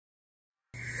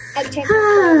I checked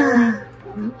the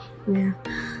Yeah.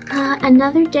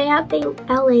 Another day at the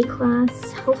LA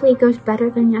class. Hopefully it goes better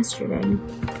than yesterday.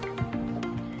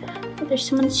 Oh, there's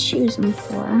someone's shoes on the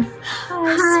floor.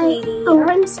 Hi, sweetie. Oh,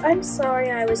 I'm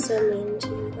sorry I was so mean to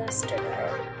you yesterday.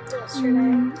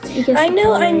 I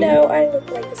know, I look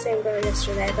like the same girl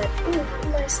yesterday, but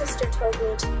my sister told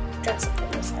me to dress up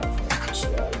in this outfit.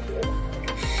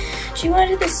 She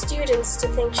wanted the students to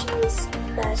think she was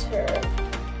better.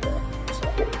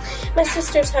 My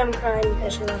sister's home crying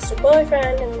because she lost her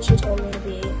boyfriend, and then she told me to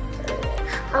be.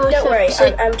 Don't worry,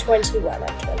 I'm 21.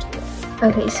 I'm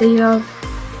 21. Okay, so you have.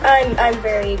 I'm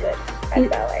very good at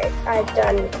ballet. I've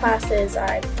done classes.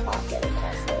 I've taught in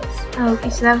classes. Oh, okay,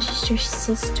 so that was just your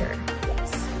sister.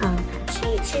 Yes. Oh,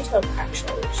 okay. She told my outfit.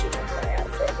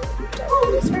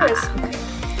 It was hers.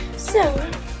 So,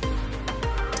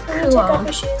 take off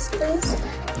your shoes, please.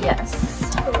 Yes.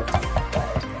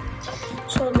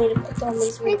 She told me to put on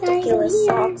these ridiculous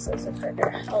socks as if they're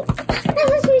gonna help. That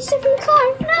was my second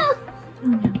car. No. Oh,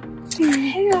 no.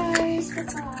 Hey guys,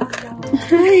 what's up?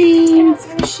 Hi. I got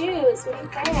some shoes. What do you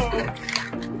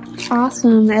think?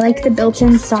 Awesome. I like the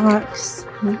built-in socks.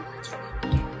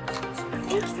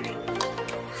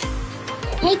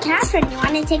 Hey, Catherine, you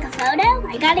want to take a photo?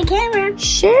 I got a camera.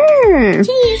 Sure.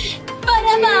 Cheese.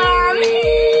 Photo bomb.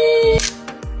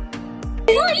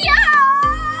 Oh,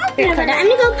 yeah. I'm going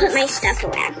to go put my stuff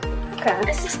away. Okay.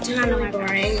 This is totally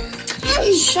boring.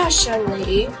 Shush, young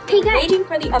lady. Hey, guys. Waiting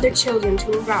for the other children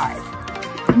to arrive.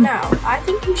 Now, I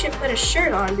think you should put a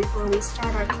shirt on before we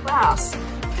start our class.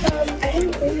 I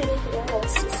didn't bring anything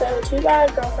else, so too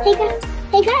bad, girlfriend.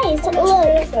 Hey guys,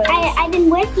 look, I've been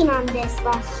working on this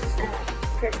for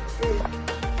the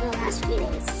last few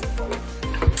days.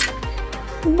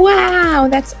 Wow,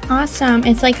 that's awesome.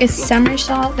 It's like a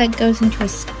somersault that goes into a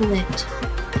split.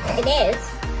 It is.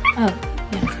 Oh,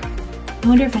 yeah. I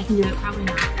wonder if I can do it. Probably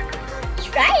not.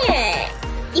 Try it.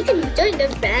 You can do it,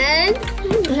 good friend.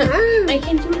 I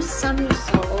can do a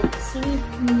somersault.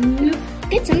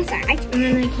 Good somersault. And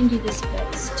then I can do the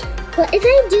splits too. Well, if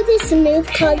I do this move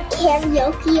called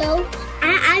karaoke,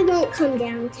 I won't come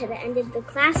down to the end of the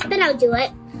class, but I'll do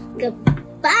it.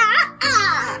 Goodbye.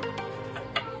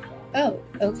 Oh,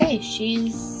 okay.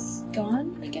 She's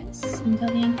gone, I guess, until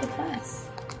the end of the class.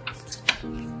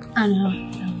 Oh no,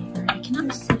 I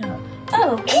cannot sit up.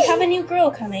 Oh, we have a new girl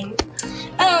coming.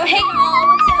 Oh, hey girl,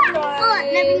 what's up, guys? Oh,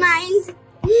 never mind.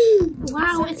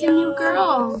 Wow, it's a new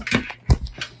girl.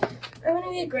 I'm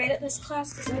gonna be great at this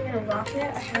class because I'm gonna rock it.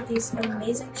 I have these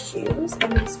amazing shoes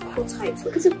and these cool tights.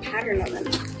 Look at the pattern on them.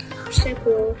 They're so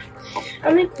cool.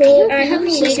 I'm gonna cool. I have the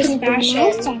latest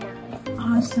fashion.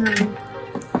 Awesome.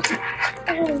 I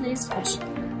have the latest fashion.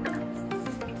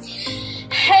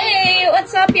 Hey,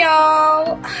 what's up,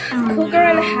 y'all? Cool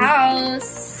girl in the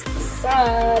house. What's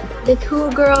up? The cool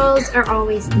girls are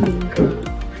always the mean girls.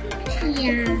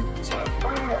 Yeah. It's kind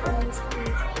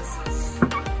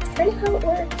of how it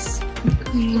works.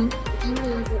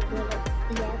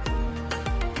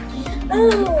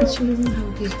 Oh, She doesn't have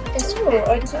a good. I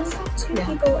do have two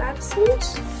people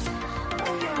absent.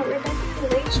 Oh yeah, Rebecca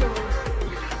and Rachel.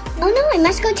 Oh no, I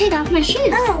must go take off my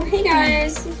shoes. Oh, hey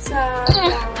guys, what's up?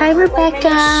 Hi, Rebecca. Like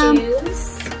my shoes.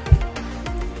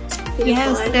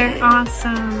 Yes, they're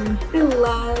awesome. I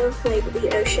love like the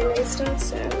ocean and stuff,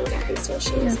 so we got these little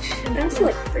shoes. And I also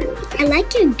like fruit. I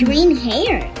like your green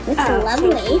hair. Looks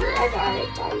lovely. I got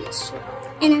it done yesterday.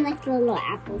 And I like the little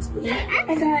apples.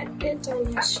 I got it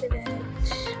done yesterday.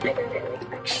 I got it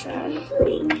like extra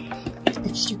green.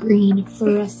 Extra green,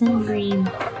 fluorescent green.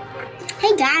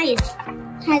 Hey guys,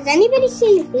 has anybody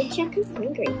seen the food check? I'm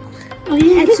hungry. Oh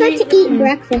yeah, I forgot to eat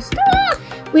breakfast.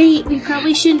 Wait, we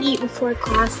probably shouldn't eat before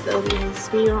class though, because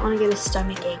we don't want to get a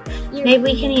stomach ache. Maybe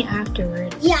we can eat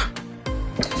afterwards. Yeah.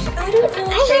 I don't know. I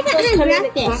haven't had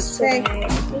breakfast. I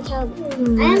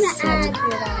haven't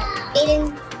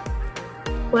eaten.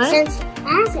 What? Since I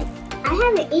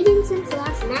haven't eaten since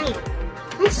last night.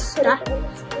 I'm stuffed.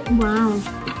 Wow.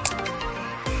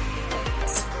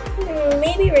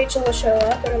 Maybe Rachel will show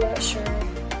up, but I'm not sure.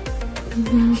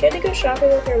 She had to go shopping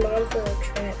with her mom for a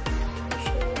trip.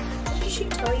 Did she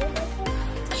tell you about that?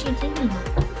 She didn't.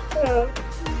 Oh.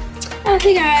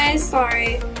 Okay guys,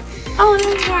 sorry. Oh, no,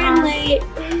 I'm late.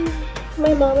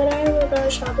 My mom and I were going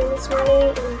shopping this morning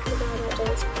and I forgot about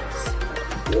dance class.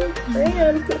 Here I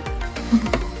am.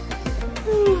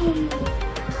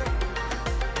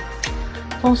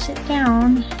 We'll sit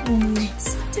down and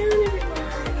Sit down,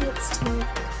 everyone. It's time.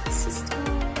 This is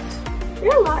time.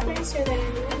 You're a lot nicer than I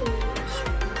remember.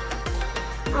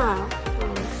 Oh,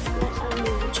 I'm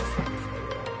not your friend.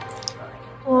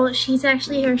 well, Well, she's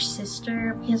actually her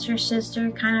sister because her sister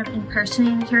kind of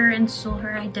impersonated her and stole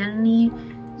her identity.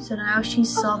 So now she's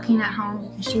sulking at home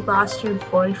because she lost her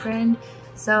boyfriend.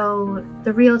 So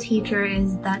the real teacher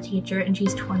is that teacher, and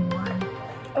she's 21.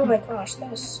 Oh my gosh,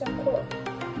 that is so cool.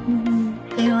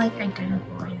 They like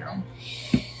identical, you know.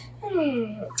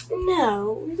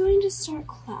 Now, we're going to start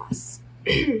class.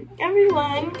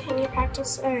 Everyone, can you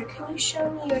practice, or can you show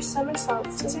me your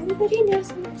somersaults? Does everybody know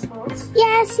somersaults?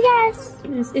 Yes, yes.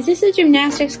 Is this a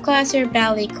gymnastics class or a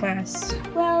ballet class?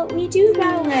 Well, we do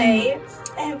ballet,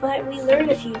 but we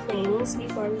learn a few things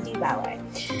before we do ballet.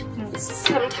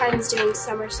 Sometimes doing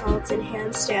somersaults and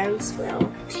handstands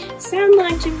will sound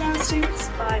like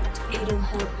gymnastics, but it'll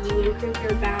help you improve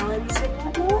your balance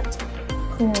and whatnot.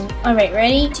 Cool. Alright,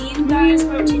 ready? Do you guys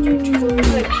want to do twirls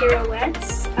and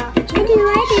pirouettes after? I do.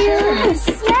 Yes.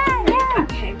 Yeah.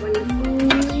 Okay,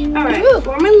 wonderful. Alright,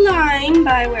 form a line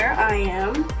by where I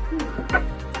am.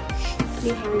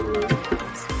 Behind me.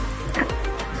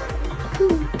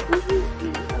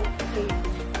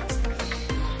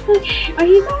 Okay, are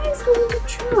you guys going to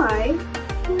try?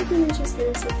 I'm going to just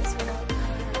gonna set this one up.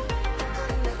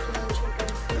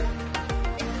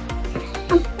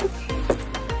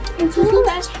 And so we'll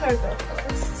let her go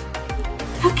first.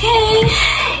 Okay,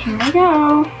 here we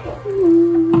go.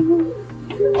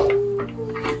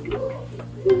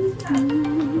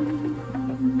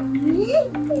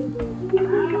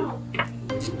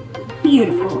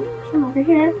 Beautiful. Come over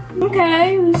here.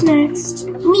 Okay, who's next?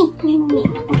 Me.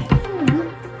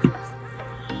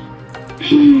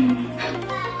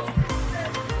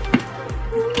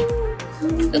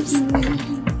 Oops.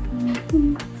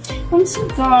 Once you're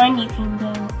gone, you can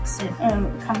go sit,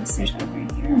 come sit over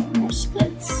here in your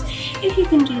splits. If you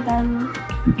can do them.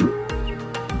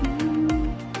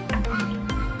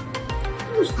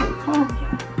 Who's the problem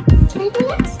here? Can I do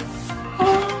next?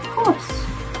 Of course.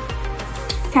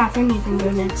 Catherine, you can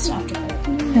go next after her.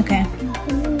 Okay.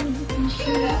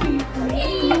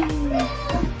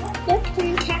 Your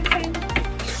turn, Catherine.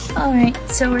 Alright,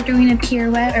 so we're doing a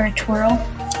pirouette or a twirl.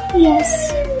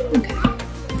 Yes. Okay.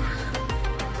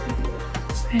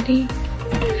 Ready?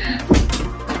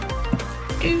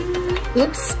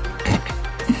 Oops.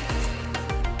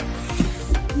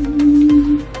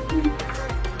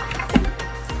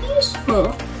 Useful.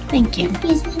 Thank you.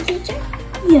 Excuse me, teacher.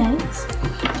 Yes.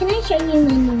 Can I show you my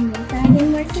new move that I've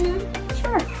been working on?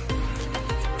 Sure.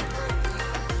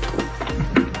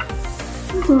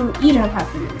 You don't have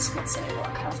to do the splits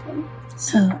anymore, Catherine.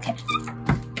 Oh, okay.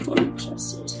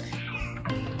 Interested.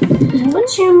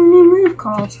 What's your new move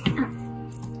called?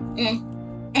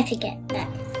 I forget that.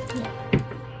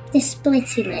 The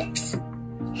splitsy lips.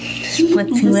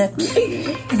 Splitsy lips.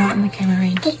 Not in the camera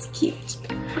range. That's cute.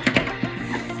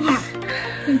 Yeah.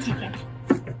 One second.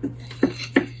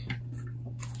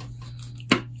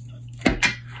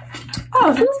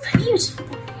 Oh, that's beautiful.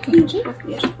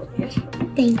 Beautiful.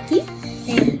 Thank you.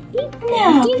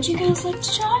 Now, would you guys like to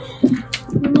try?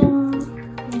 No.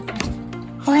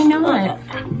 Why not?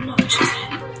 No, she's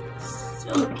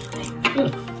so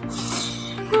good.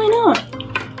 Why not?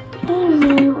 Oh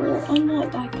no, I'm not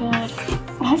that good.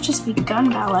 I've just begun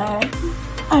ballet.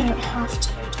 I don't have to,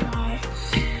 do I?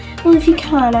 Well, if you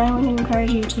can, I would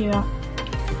encourage you to.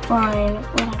 Fine,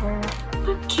 whatever.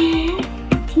 Okay,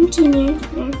 continue.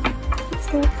 Let's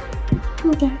go.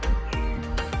 Okay.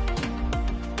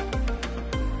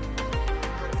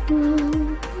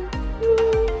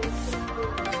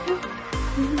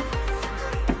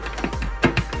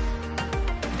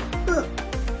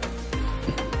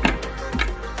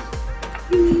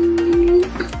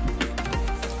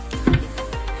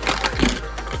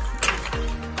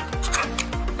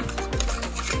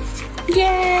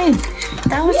 Yay!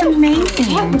 That was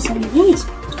amazing. That was amazing.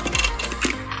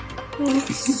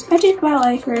 Yes. I did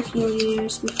ballet for a few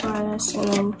years before this, and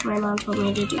then my mom told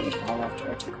me to do it all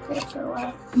after I took a break for a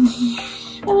while.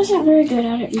 I wasn't very good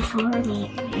at it before, but I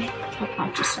kept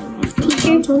practicing.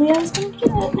 Teacher told me I was going to do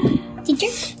it.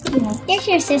 Teacher? Yeah. There's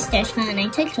your sister's phone. I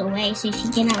took it away so she's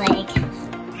gonna like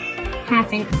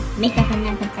make up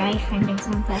another boyfriend or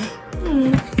something.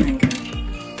 Okay.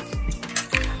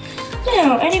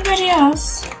 Now, anybody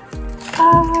else?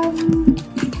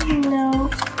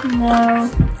 No.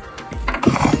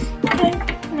 Okay,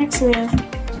 next move.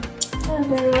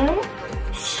 Everyone,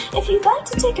 if you'd like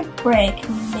to take a break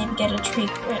and maybe get a treat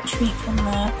from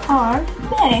the car,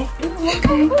 hey.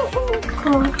 Okay.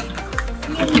 Cool.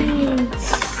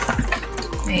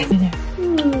 Wait, there.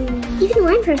 You can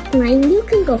run first, Mine. You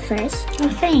can go first. Oh,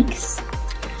 thanks.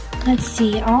 Let's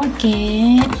see, I'll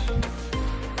get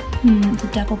the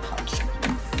double popsicle.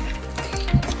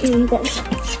 And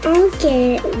I'll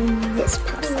get this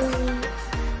popsicle.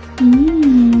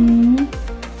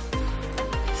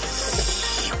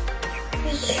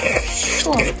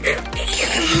 cool.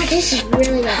 Oh, this is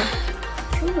really good.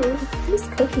 Ooh, these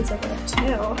cookies are good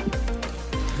too.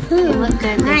 They look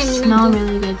good. They smell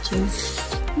really good too.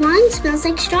 Mine smells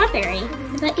like strawberry.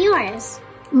 What about yours?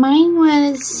 Mine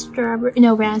was strawberry,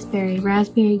 no, raspberry.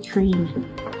 Raspberry cream.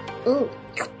 Ooh.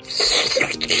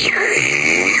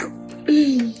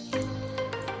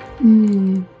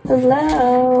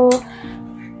 Hello.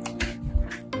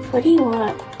 What do you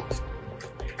want?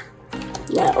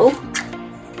 No.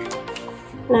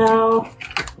 No.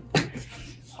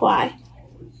 Why?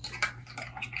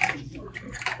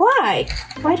 Why?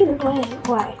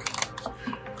 Why?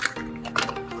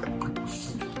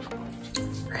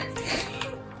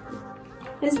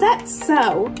 Is that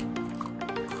so?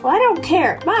 Well, I don't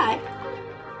care. Bye.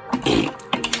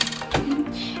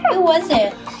 Who was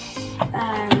it?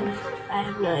 I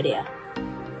have no idea.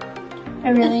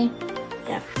 Oh, really?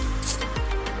 Yeah.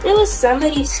 It was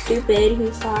somebody stupid who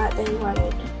thought they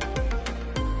wanted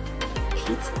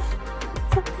pizza.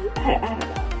 Something? I don't know.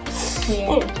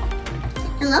 Weird. Anyway.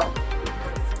 Hello?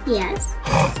 Yes.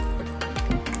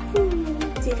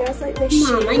 Do you guys like the shoes?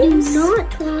 Mom, I do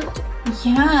not want.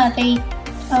 Yeah, they.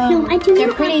 No, I do they're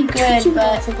not pretty want good, to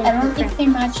but go to I don't the think they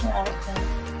match your outfit.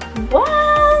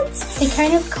 What? They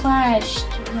kind of clashed,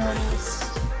 to be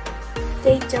honest.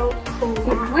 They don't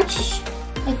clash.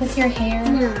 What? Like with your hair.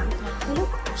 No. They don't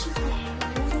clash with my hair.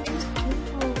 They're just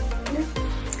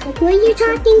beautiful. Who are you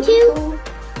talking to?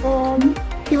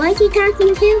 Who are you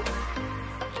talking to?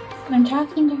 I'm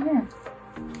talking to her.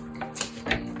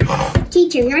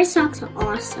 Teacher, your socks are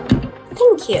awesome.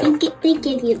 Thank you. They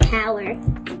give you power.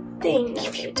 They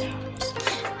never do.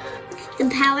 The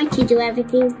power to do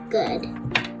everything good.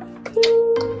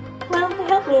 Well, they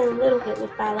helped me a little bit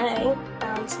with ballet.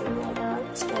 Bouncing and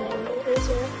whatnot. Spinning and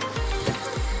easier.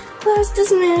 Class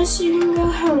doesn't matter, so you can go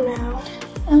home now.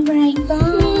 Alright, bye.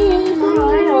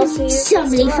 Alright, I'll see you.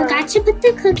 Somebody forgot to put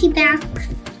the cookie back.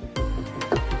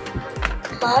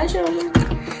 Bye, children.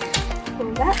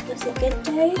 Well, that was a good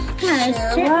day.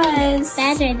 Yeah, Sure was.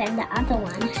 Better than the other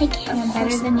one. I can't.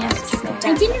 Better than yesterday. I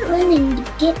didn't really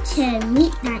get to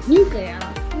meet that new girl.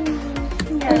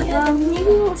 Yeah, well, maybe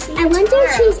we'll see you I wonder tomorrow.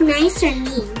 if she's nice or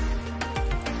mean.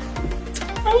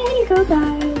 I gotta go,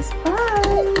 guys.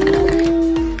 Bye.